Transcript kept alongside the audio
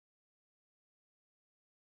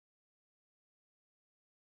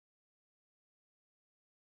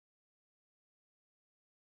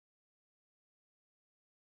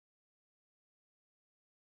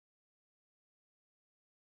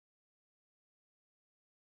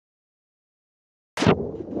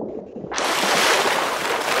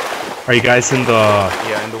Are you guys in the?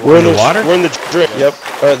 Yeah, in the water. We're in the water. We're in the drip. Yep.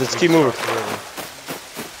 All right, let's keep moving.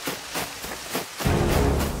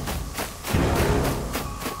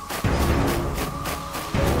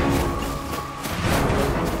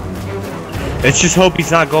 Let's just hope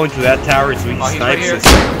he's not going to that tower so he snipes us.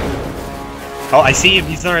 Oh, I see him.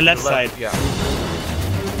 He's on our left side. Yeah.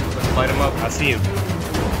 Let's light him up. I see him.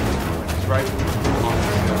 He's right.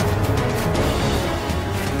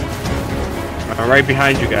 I'm right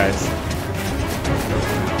behind you guys.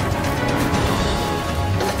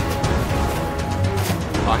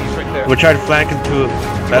 Oh, he's right there. We'll try to flank him to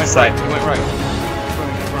left side. He went right.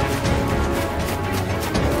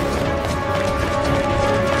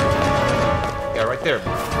 Yeah, right there.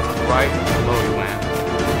 Right below you went.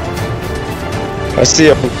 I see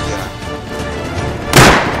him.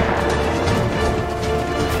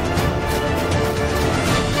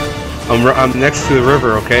 I'm next to the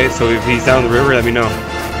river, okay? So if he's down the river, let me know. He's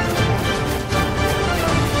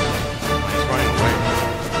running away.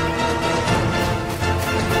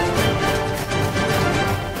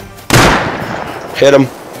 Hit him.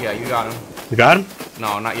 Yeah, you got him. You got him?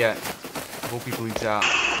 No, not yet. Hope he bleeds out.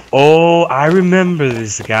 Oh, I remember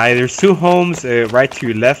this guy. There's two homes right to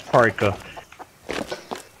your left, Parka.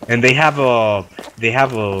 And they have a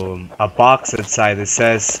box outside that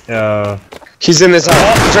says He's in this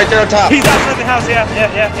house. He's right there on top. he's outside the house. Yeah.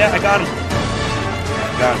 I got him.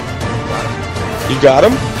 Got him. You got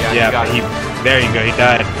him? Yeah, you got him. There you go. He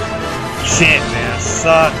died. Shit, man,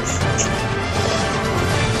 sucks.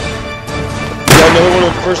 Y'all know one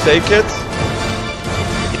of the first aid kits?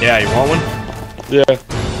 Yeah, you want one? Yeah.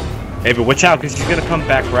 Hey, but watch out, because he's gonna come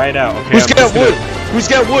back right out. Okay. Who's got wood? Who's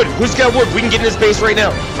got wood? Who's got wood? We can get in his base right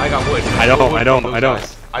now. I got wood. I don't.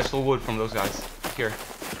 Guys. I stole wood from those guys. Here.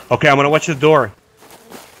 Okay, I'm gonna watch the door.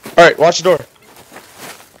 All right, watch the door.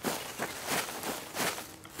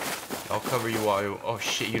 I'll cover you while you. Oh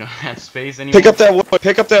shit! You don't have space anymore. Pick up that wood.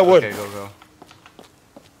 Pick up that wood. Okay, go.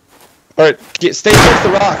 All right, stay against the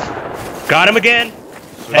rock. Got him again.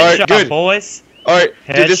 All right, Headshot, good. boys. All right,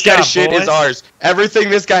 dude, this guy's Headshot, shit boys. is ours. Everything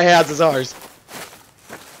this guy has is ours.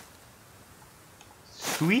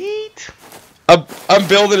 Sweet. I'm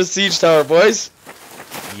building a siege tower, boys.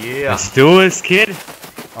 Yeah. Let's do this, kid.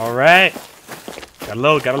 All right. Gotta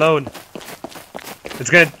load. It's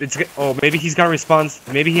good. Oh, maybe he's got response.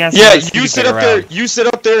 Maybe he has. Yeah, you sit up there. You sit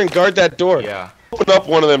up there and guard that door. Yeah. Open up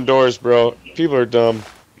one of them doors, bro. People are dumb.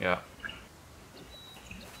 Yeah.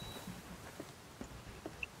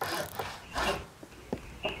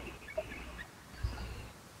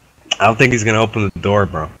 I don't think he's gonna open the door,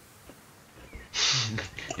 bro.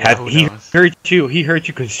 Yeah, He hurt you. He hurt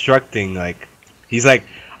you constructing. Like, he's like,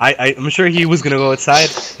 I'm sure he was gonna go outside,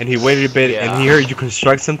 and he waited a bit, and he heard you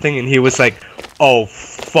construct something, and he was like, "Oh,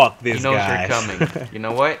 fuck this guy." He knows you're coming. You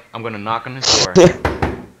know what? I'm gonna knock on his door.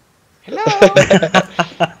 Hello.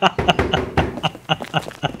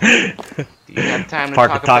 Do you have time to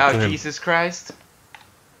Parker, talk talk to about him. Jesus Christ?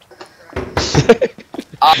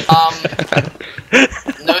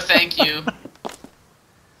 No, thank you.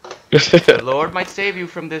 The Lord might save you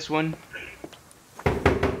from this one.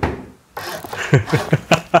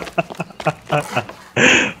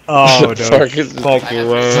 Oh no! Fucking I have to way. talk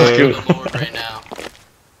to the Lord right now.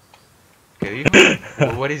 Okay,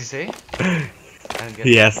 what did he say? I didn't get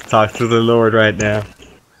He has to talk to the Lord right now.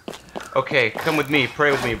 Okay, come with me.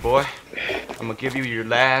 Pray with me, boy. I'm gonna give you your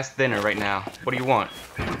last dinner right now. What do you want?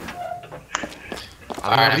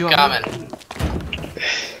 Alright, I'm coming.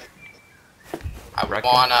 I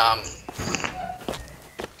want,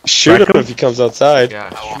 Shoot him if he comes outside. Yeah,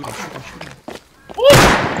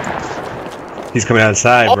 He's coming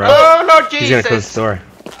outside, bro. Oh, no, Jesus! He's gonna close the door.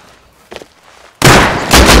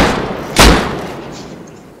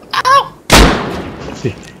 ow!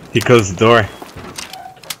 He closed the door.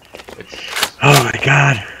 Oh my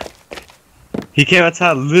god. He came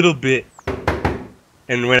outside a little bit,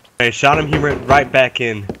 and when I shot him, he went right back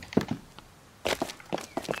in.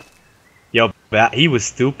 Yo, he was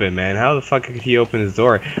stupid, man. How the fuck could he open his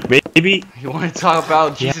door? Maybe... You want to talk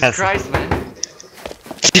about Jesus Christ, man?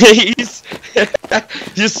 Jeez!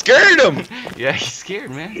 You scared him! Yeah, he's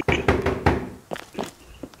scared, man.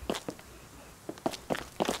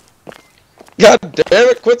 God damn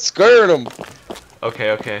it, quit scaring him!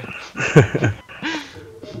 Okay.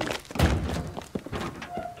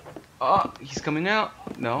 Oh, he's coming out.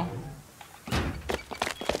 No.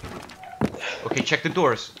 Okay, check the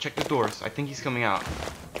doors. I think he's coming out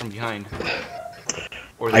from behind.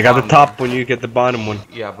 Or I got the bottom top one. when you get the bottom one.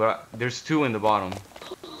 Yeah, but there's two in the bottom.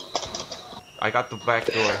 I got the back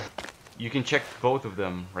door. You can check both of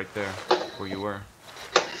them right there where you were.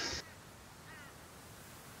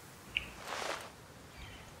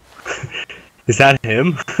 Is that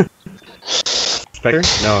him? Spectre?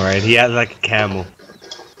 No, right? He had like a camel.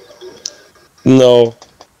 No.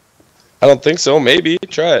 I don't think so. Maybe.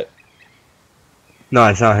 Try it. No,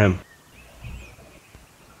 it's not him.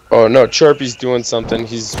 Oh no, Chirpy's doing something.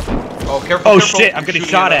 He's. Oh, careful! Oh careful. shit! I'm You're getting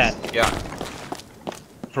shooting shot us. at. Yeah.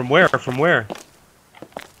 From where? From where?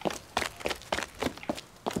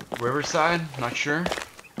 Riverside? Not sure.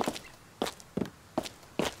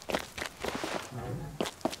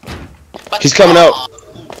 What's He's coming out. wrong?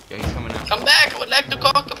 Yeah, he's coming out. Come back. I would like to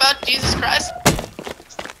talk about Jesus Christ.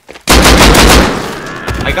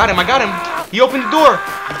 I got him! I got him! He opened the door!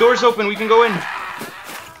 The door's open, we can go in.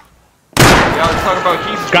 Yeah, let's talk about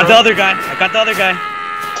Jesus. Got bro. the other guy. I got the other guy.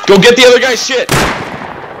 Go get the other guy's shit.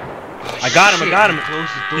 I got him. I Shit, got him. Close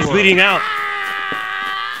the door. He's bleeding out.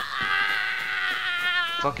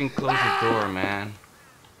 Fucking close the door, man.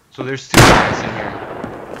 So there's two guys in here.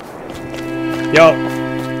 Yo,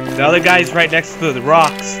 the other guy's right next to the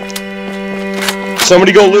rocks,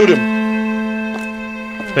 Somebody go loot him.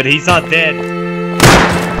 but he's not dead.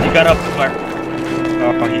 He got up there.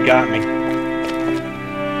 Oh, he got me.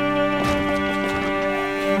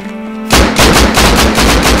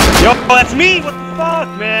 Yo, that's me! What the fuck,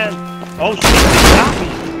 man? Oh shit, they got me.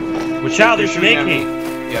 Watch out, They're there's shooting at Snake.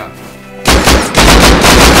 me. Yeah.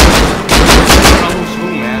 I don't know who's who,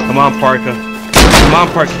 man. Come on, Parker. Come on,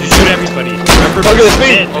 Parker. Just shoot everybody. Remember, Parker, that's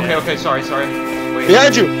me. dead, man. Okay, sorry. Wait.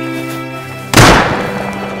 Behind you.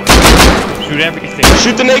 Shoot everything.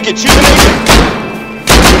 Shoot the naked. Shoot the naked.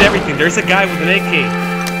 Shoot everything. There's a guy with an AK.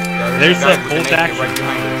 Yeah, There's a guy that with an bolt AK action. right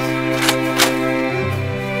behind us.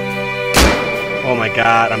 Oh my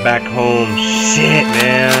god, I'm back home. Shit,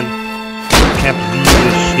 man. Can't believe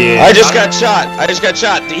this shit. I just got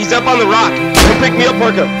shot. He's up on the rock. Come pick me up,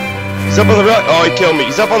 Parker. He's up on the rock. Oh, he killed me.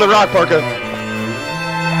 He's up on the rock, Parker.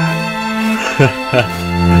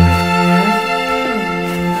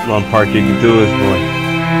 Come on, Parker, you can do this, boy.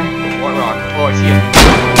 What rock? Oh, I see it.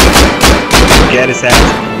 Get his ass.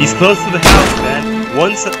 He's close to the house, man.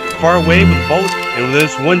 One's far away with a boat, and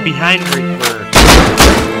there's one behind where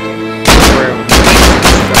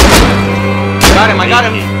I got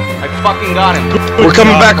him! I fucking got him! We're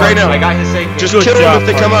coming back right now. I got his AK. Just Good kill him job, if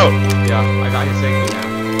they come Parker. out. Yeah, I got his AK now.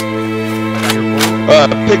 I got your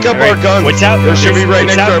bullet. Pick up Alright, our guns. watch out, They should be right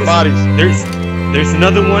watch next to out, our bodies. There's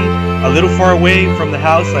another one a little far away from the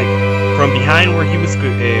house, like from behind where he was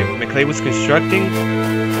McClay was constructing,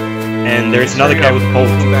 and there's another guy with a bolt.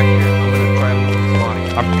 Come back here. I'm gonna try and loot his body.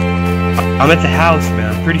 I'm at the house,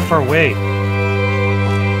 man. I'm pretty far away.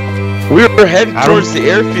 We were heading I don't- towards the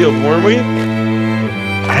airfield, weren't we?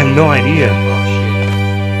 I have no idea. Oh shit.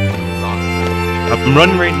 Lost. I'm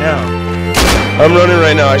running right now. I'm running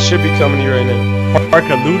right now. I should be coming to you right now.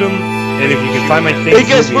 Parker, loot him, and if you can find my things. Hey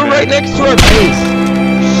guys, loot me, we're man. right next to our base.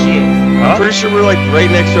 Shit. Huh? Pretty sure we're like right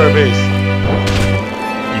next to our base.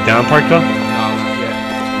 You down, Parker? No, not yet.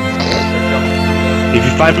 If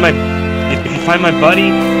you find my buddy,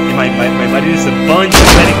 my buddy, there's a bunch of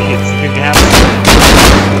medikits. You can have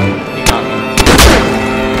some.